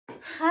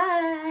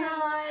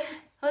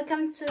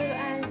welcome to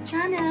our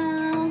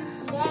channel.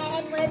 Yeah,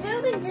 and we're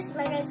building this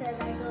Lego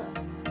Lego.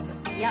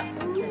 Yep,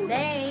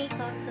 today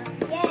Colton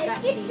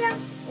got you need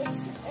this.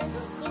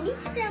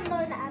 to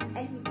download the app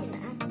and you can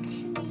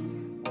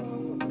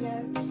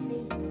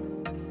actually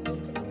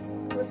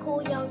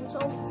record your own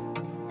songs.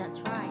 That's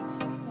right.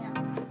 Yeah.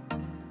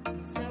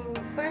 So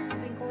first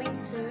we're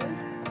going to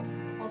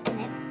open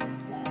it.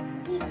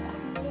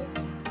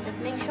 Just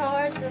make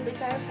sure to be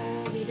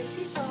careful with the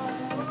scissors.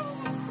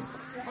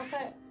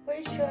 Okay,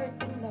 where's your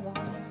thing, Baba?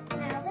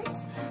 Now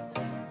this.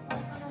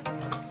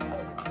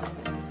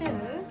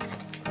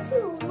 So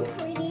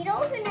We need to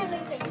open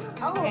everything.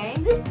 Okay.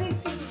 Oh, this big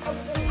thing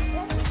comes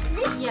in.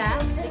 This yeah,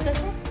 comes in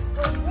because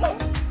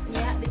this.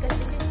 yeah, because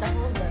this is the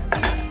holder.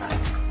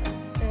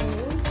 So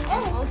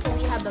and also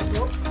we have a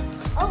book.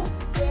 Oh,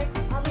 yeah.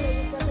 I'm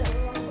gonna put it the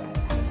wrong way.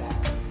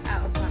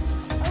 Oh, sorry.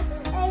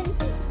 Oh, and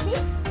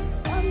this,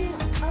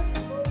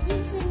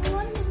 you've been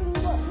wondering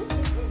what this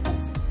is.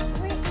 It's a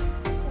brick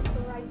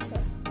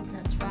separator.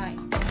 That's right.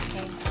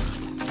 Okay.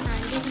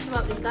 And this is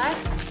what we got.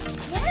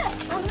 Yeah,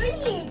 I'm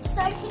really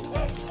excited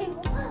to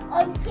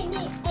open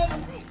it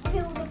and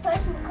build the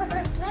person because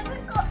I've never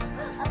got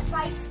a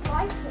face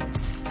like it.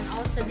 And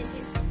also this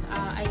is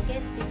I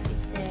guess this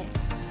is the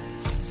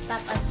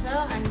stuff as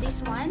well, and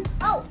this one.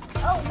 Oh,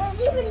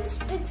 there's even this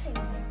big thing.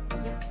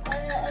 Yep.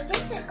 I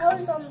guess it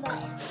goes on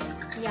there.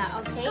 Yeah,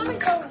 okay. It's gonna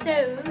go.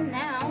 So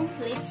now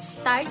let's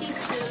start it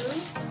to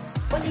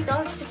put it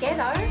all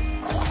together.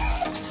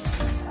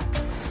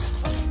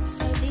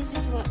 So this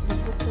is what the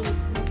booklet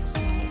looks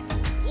like.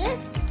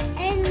 Yes,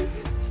 and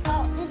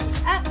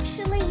it's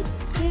actually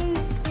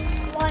used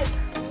like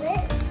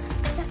this.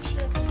 It's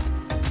actually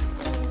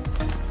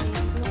So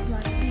it looks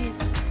like this.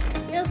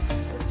 yes,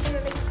 it's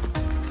really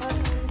hard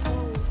and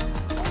cold.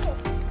 Oh,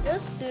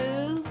 yes.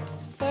 So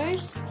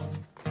first,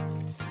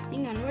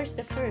 hang on, where's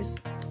the first?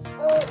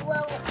 Oh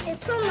well,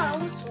 it's on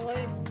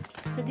outside.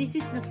 So this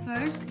is the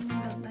first.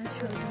 Let's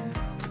show them.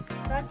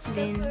 That's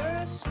Then- the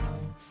first.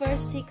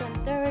 First, second,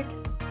 third,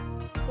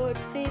 fourth,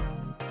 fifth,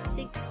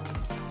 sixth,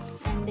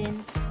 and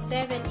then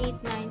 7,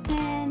 8, 9,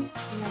 10,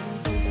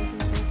 11, 12, 13,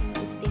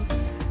 14,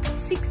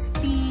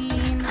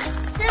 15, 16.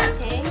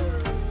 Okay,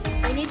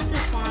 we need to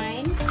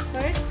find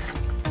first.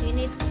 You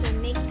need to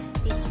make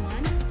this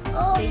one,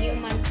 Oh, the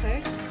human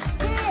first.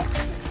 yeah,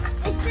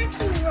 it's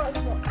actually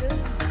robot.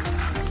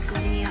 So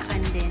yeah,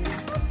 and then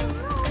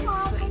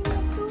let's wait.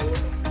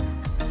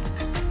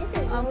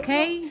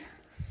 Okay.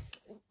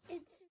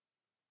 It's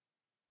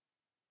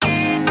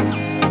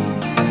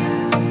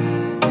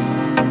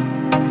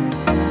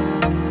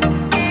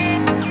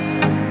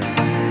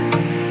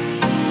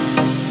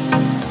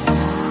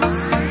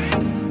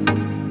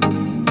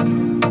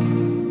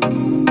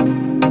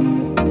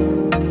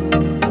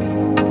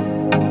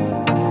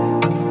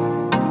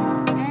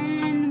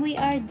And we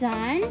are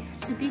done.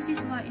 So this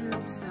is what it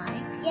looks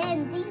like. yeah,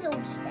 and these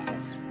are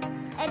spares.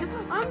 And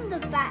on the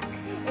back,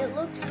 it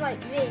looks like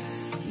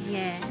this.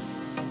 Yeah,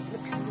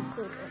 Looks really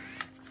cool.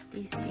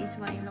 this is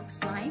what it looks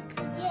like.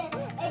 Yeah,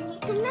 and you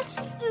can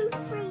actually do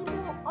 3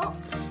 more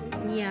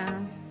options. Yeah,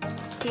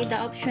 see the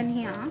option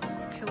here.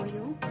 Show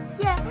you.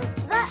 Yeah,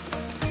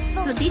 that's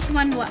So this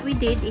one, what we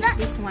did is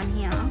this one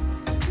here.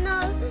 no,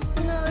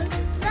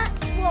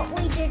 that's what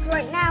we did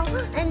right now,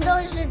 and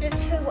those are the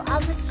 2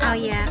 other sets. Oh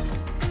yeah.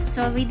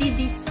 So we did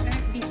this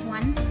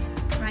one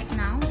right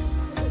now,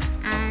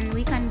 and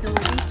we can do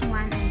this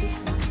one and this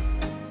one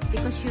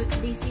because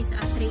this is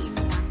a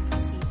 3-in-1.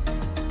 See,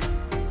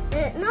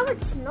 No,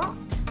 it's not.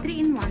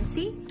 3-in-1.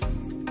 See,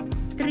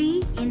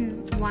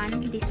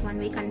 3-in-1. This one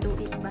we can do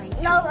it by.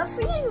 No, a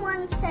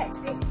 3-in-1 set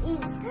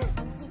is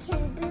you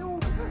can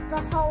build the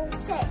whole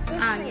set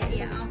differently.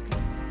 Yeah. Okay.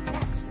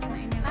 That's So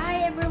anyway. Hi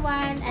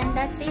everyone, and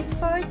that's it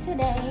for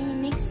today.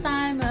 Next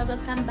time we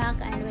will come back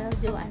and we'll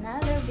do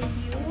another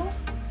video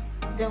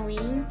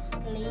doing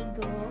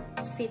Lego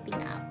setting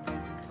up,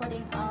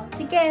 putting all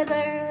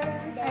together.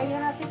 Are you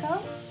happy,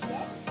 Cole?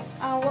 yes.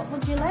 What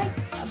would you like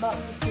about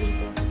this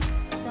Lego?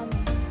 Tell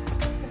me.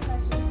 The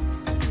person.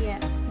 Yeah,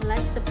 he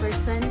likes the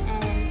person,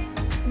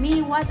 and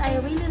me, what I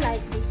really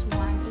like this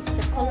one is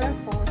the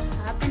colorful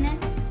stuff in it.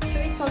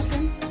 Show it,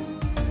 Colton.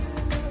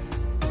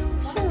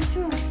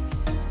 Sure.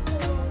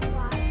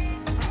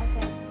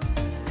 Okay.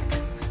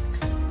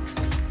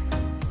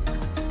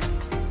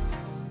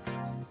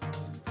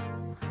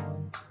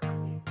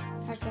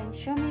 Okay,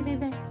 show me,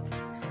 baby.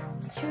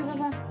 Sure,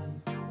 Baba.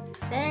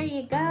 There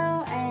you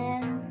go,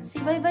 and say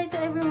bye-bye to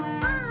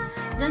everyone.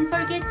 Don't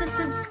forget to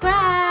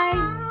subscribe.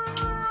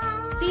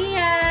 See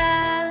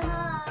ya.